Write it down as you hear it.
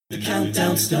The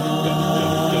countdown starts.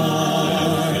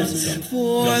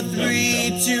 4,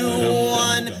 3, 2,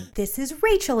 1. This is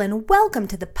Rachel, and welcome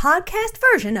to the podcast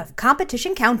version of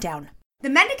Competition Countdown. The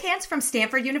Mendicants from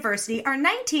Stanford University are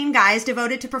 19 guys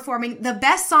devoted to performing the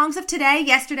best songs of today,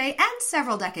 yesterday, and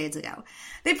several decades ago.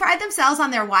 They pride themselves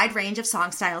on their wide range of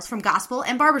song styles, from gospel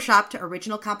and barbershop to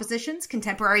original compositions,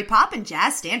 contemporary pop, and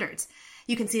jazz standards.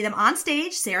 You can see them on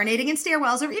stage, serenading in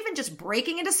stairwells, or even just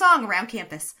breaking into song around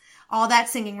campus. All that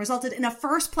singing resulted in a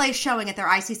first-place showing at their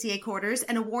ICCA quarters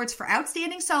and awards for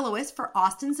Outstanding Soloist for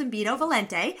Austin Zambito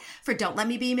Valente for Don't Let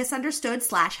Me Be Misunderstood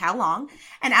 / How Long,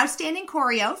 and Outstanding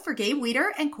Choreo for Gabe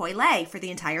Weeder and Koi Lay for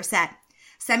the entire set.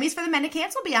 Semis for the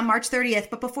Mendicants will be on March 30th,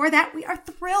 but before that, we are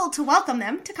thrilled to welcome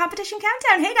them to Competition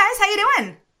Countdown. Hey guys, how you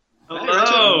doing?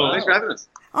 Hello. Thanks for having us.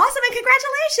 Awesome, and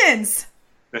congratulations!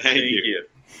 Thank you.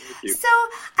 So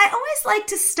I always like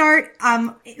to start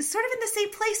sort of in the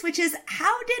same place, which is,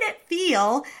 how did it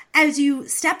feel as you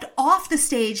stepped off the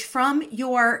stage from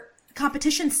your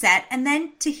competition set and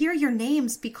then to hear your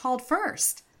names be called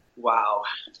first? Wow.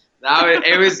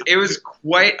 It was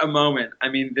quite a moment. I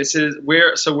mean,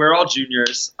 we're all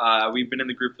juniors. We've been in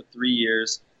the group for 3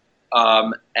 years.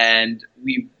 And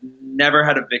we've never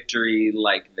had a victory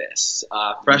like this.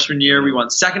 Freshman year, we won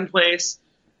second place.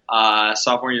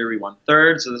 Sophomore year, we won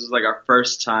third, so this was like our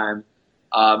first time,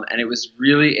 and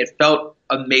it felt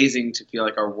amazing to feel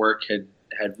like our work had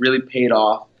really paid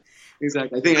off.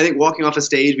 Exactly. I think walking off a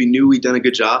stage, we knew we'd done a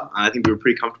good job. I think we were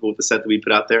pretty comfortable with the set that we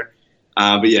put out there.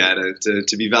 But yeah,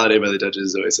 to be validated by the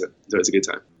judges is always a good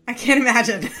time. I can't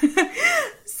imagine.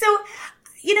 So,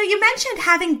 you mentioned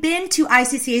having been to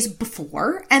ICCAs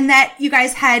before, and that you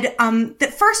guys had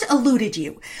that first eluded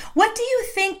you. What do you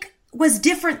think was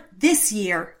different this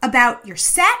year about your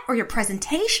set or your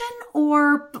presentation,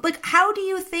 or how do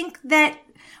you think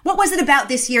what was it about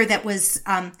this year that was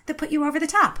that put you over the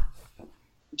top?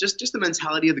 Just the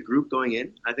mentality of the group going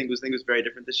in. I think it was very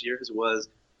different this year as it was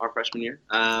our freshman year.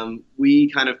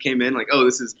 We kind of came in like, oh,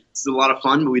 this is a lot of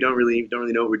fun, but we don't really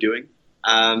know what we're doing.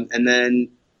 And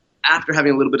then after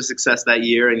having a little bit of success that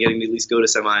year and getting to at least go to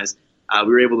semis,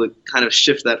 we were able to kind of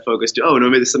shift that focus to, oh no,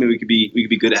 maybe this is something we could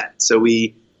be good at. So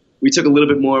we took a little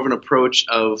bit more of an approach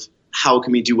of how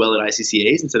can we do well at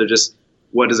ICCAs instead of just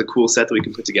what is a cool set that we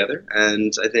can put together.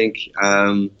 And I think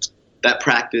that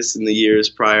practice in the years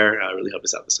prior really helped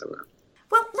us out this time around.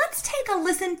 Well, let's take a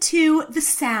listen to the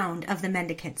sound of the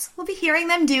Mendicants. We'll be hearing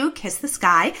them do Kiss the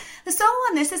Sky. The solo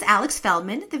on this is Alex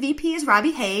Feldman, the VP is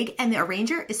Robbie Haig, and the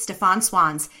arranger is Stefan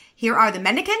Swans. Here are the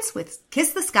Mendicants with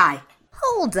Kiss the Sky.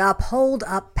 Hold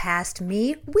up past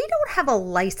me. We don't have a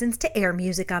license to air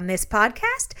music on this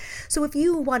podcast. So if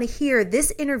you want to hear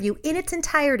this interview in its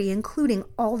entirety, including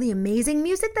all the amazing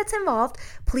music that's involved,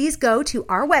 please go to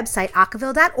our website,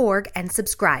 acaville.org, and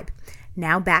subscribe.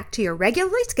 Now back to your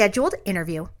regularly scheduled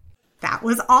interview. That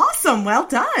was awesome. Well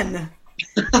done.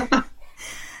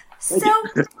 So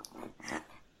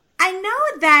I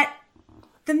know that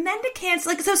the Mendicants,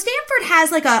 so Stanford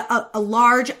has a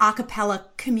large a cappella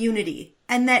community,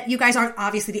 and that you guys aren't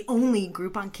obviously the only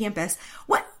group on campus.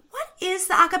 What is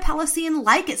the a cappella scene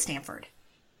like at Stanford?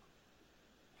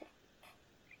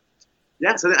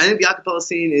 Yeah, so I think the a cappella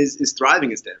scene is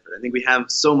thriving at Stanford. I think we have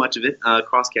so much of it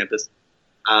across campus,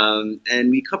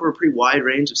 and we cover a pretty wide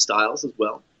range of styles as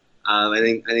well. I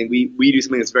think we do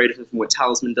something that's very different from what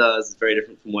Talisman does. It's very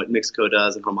different from what Mixco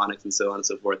does, and harmonics and so on and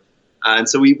so forth. And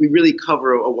so we really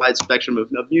cover a wide spectrum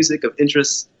of music, of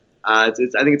interests. I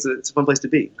think it's a fun place to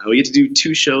be. We get to do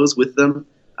 2 shows with them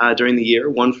during the year,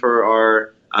 one for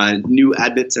our new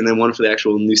admits and then one for the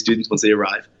actual new students once they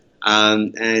arrive.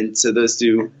 And so those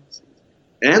 2,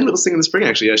 and Little Sing in the Spring,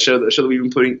 actually, a show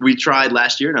that we tried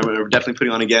last year, and we're definitely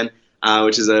putting on again,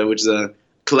 which is a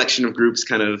collection of groups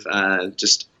kind of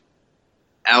just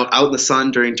out in the sun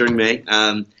during May.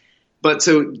 But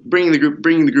so bringing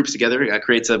the groups together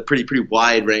creates a pretty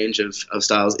wide range of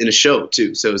styles in a show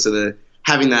too. So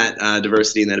having that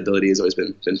diversity and that ability has always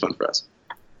been fun for us.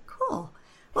 Cool.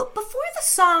 Well, before the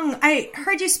song, I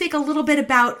heard you speak a little bit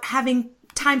about having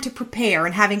time to prepare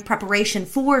and having preparation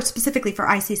specifically for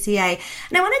ICCA.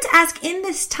 And I wanted to ask, in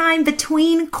this time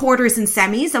between quarters and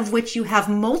semis, of which you have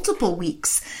multiple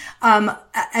weeks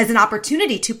as an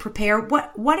opportunity to prepare,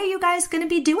 what are you guys going to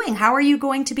be doing? How are you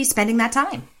going to be spending that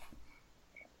time?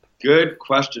 Good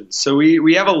question. So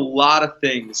we have a lot of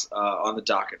things on the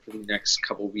docket for the next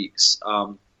couple weeks.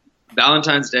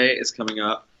 Valentine's Day is coming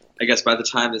up. I guess by the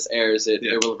time this airs, it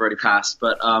will have already passed.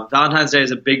 But Valentine's Day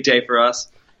is a big day for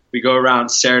us. We go around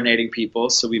serenading people,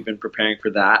 so we've been preparing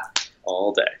for that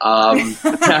all day. All day.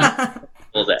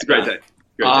 It's a great day.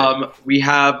 We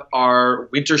have our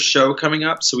winter show coming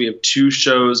up. So we have 2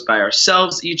 shows by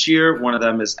ourselves each year. One of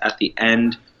them is at the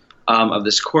end of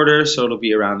this quarter, so it'll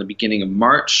be around the beginning of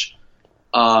March.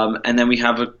 And then we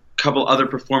have a couple other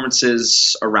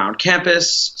performances around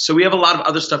campus. So we have a lot of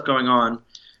other stuff going on.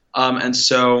 And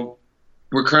so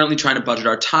we're currently trying to budget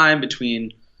our time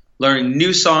between learning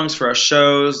new songs for our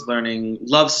shows, learning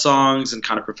love songs and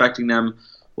kind of perfecting them,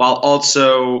 while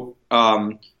also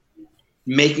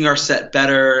making our set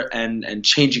better and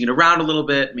changing it around a little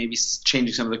bit, maybe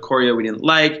changing some of the choreo we didn't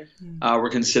like. We're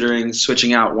considering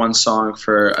switching out one song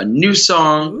for a new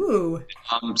song. Ooh.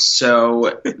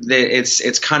 So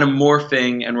it's kind of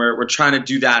morphing, and we're trying to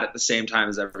do that at the same time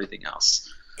as everything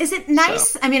else. Is it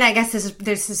nice? I mean, I guess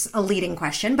this is a leading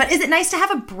question, but is it nice to have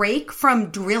a break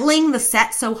from drilling the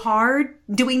set so hard,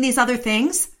 doing these other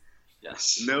things?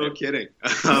 Yes. No kidding.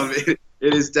 It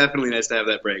is definitely nice to have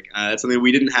that break. It's something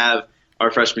we didn't have our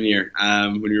freshman year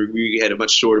when we had a much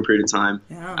shorter period of time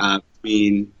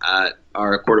between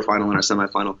our quarterfinal and our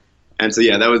semifinal. And so,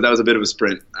 that was a bit of a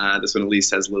sprint. This one at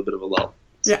least has a little bit of a lull.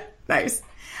 Yeah, nice.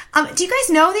 Do you guys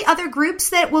know the other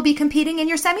groups that will be competing in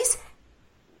your semis?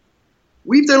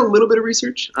 We've done a little bit of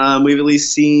research. We've at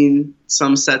least seen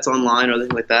some sets online or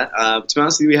anything like that. To be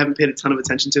honest with you, we haven't paid a ton of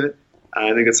attention to it.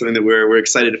 I think it's something that we're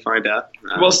excited to find out.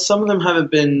 Well, some of them haven't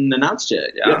been announced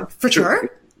yet. Yeah, for sure.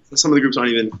 Some of the groups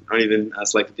aren't even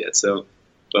selected yet. So,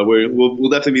 but we'll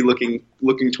definitely be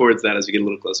looking towards that as we get a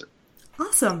little closer.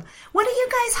 Awesome. What are you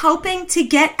guys hoping to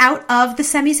get out of the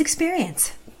semis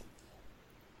experience?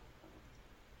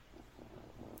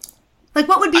 Like,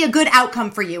 what would be a good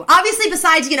outcome for you? Obviously,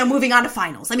 besides, moving on to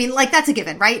finals. I mean, that's a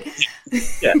given, right?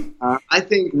 Yeah. I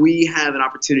think we have an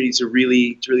opportunity to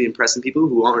really impress some people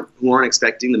who aren't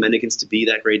expecting the Mendicants to be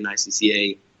that great in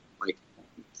ICCA,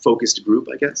 focused group,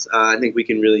 I guess. I think we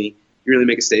can really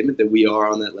make a statement that we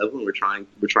are on that level, and we're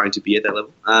trying to be at that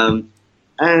level.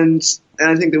 And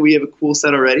I think that we have a cool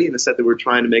set already, and a set that we're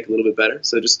trying to make a little bit better.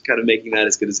 So just kind of making that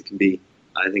as good as it can be,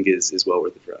 I think is well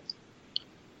worth it for us.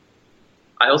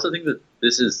 I also think that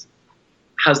this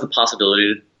has the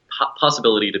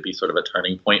possibility to be sort of a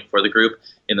turning point for the group,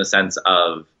 in the sense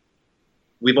of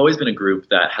we've always been a group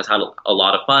that has had a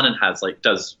lot of fun and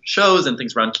does shows and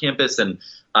things around campus, and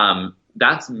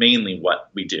that's mainly what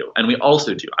we do. And we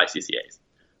also do ICCAs.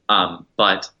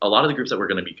 But a lot of the groups that we're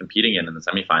going to be competing in the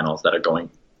semifinals that are going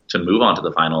to move on to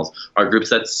the finals are groups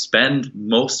that spend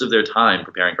most of their time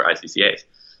preparing for ICCAs.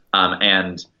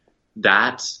 And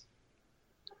that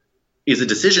is a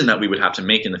decision that we would have to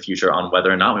make in the future on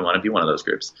whether or not we want to be one of those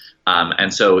groups.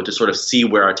 And so to sort of see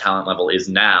where our talent level is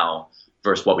now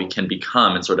versus what we can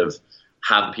become, and sort of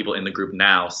have the people in the group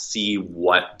now see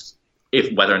whether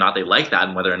or not they like that,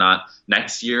 and whether or not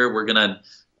next year we're going to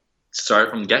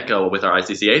start from get-go with our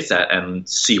ICCA set and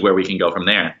see where we can go from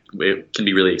there. It can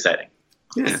be really exciting.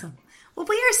 Yeah. Awesome. Well,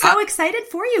 we are so excited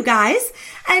for you guys,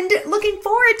 and looking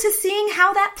forward to seeing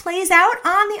how that plays out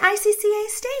on the ICCA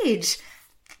stage.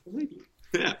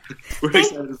 Yeah, we're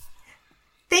excited.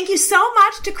 Thank you so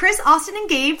much to Chris, Austin, and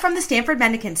Gabe from the Stanford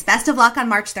Mendicants. Best of luck on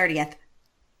March 30th.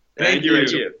 Thank you,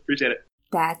 Rachel. Appreciate it.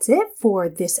 That's it for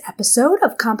this episode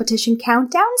of Competition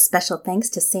Countdown. Special thanks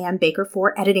to Sam Baker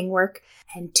for editing work.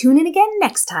 And tune in again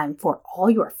next time for all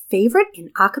your favorite in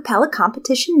acapella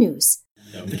competition news.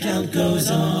 The count goes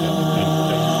on.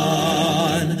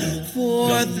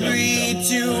 4, 3,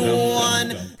 2, 1.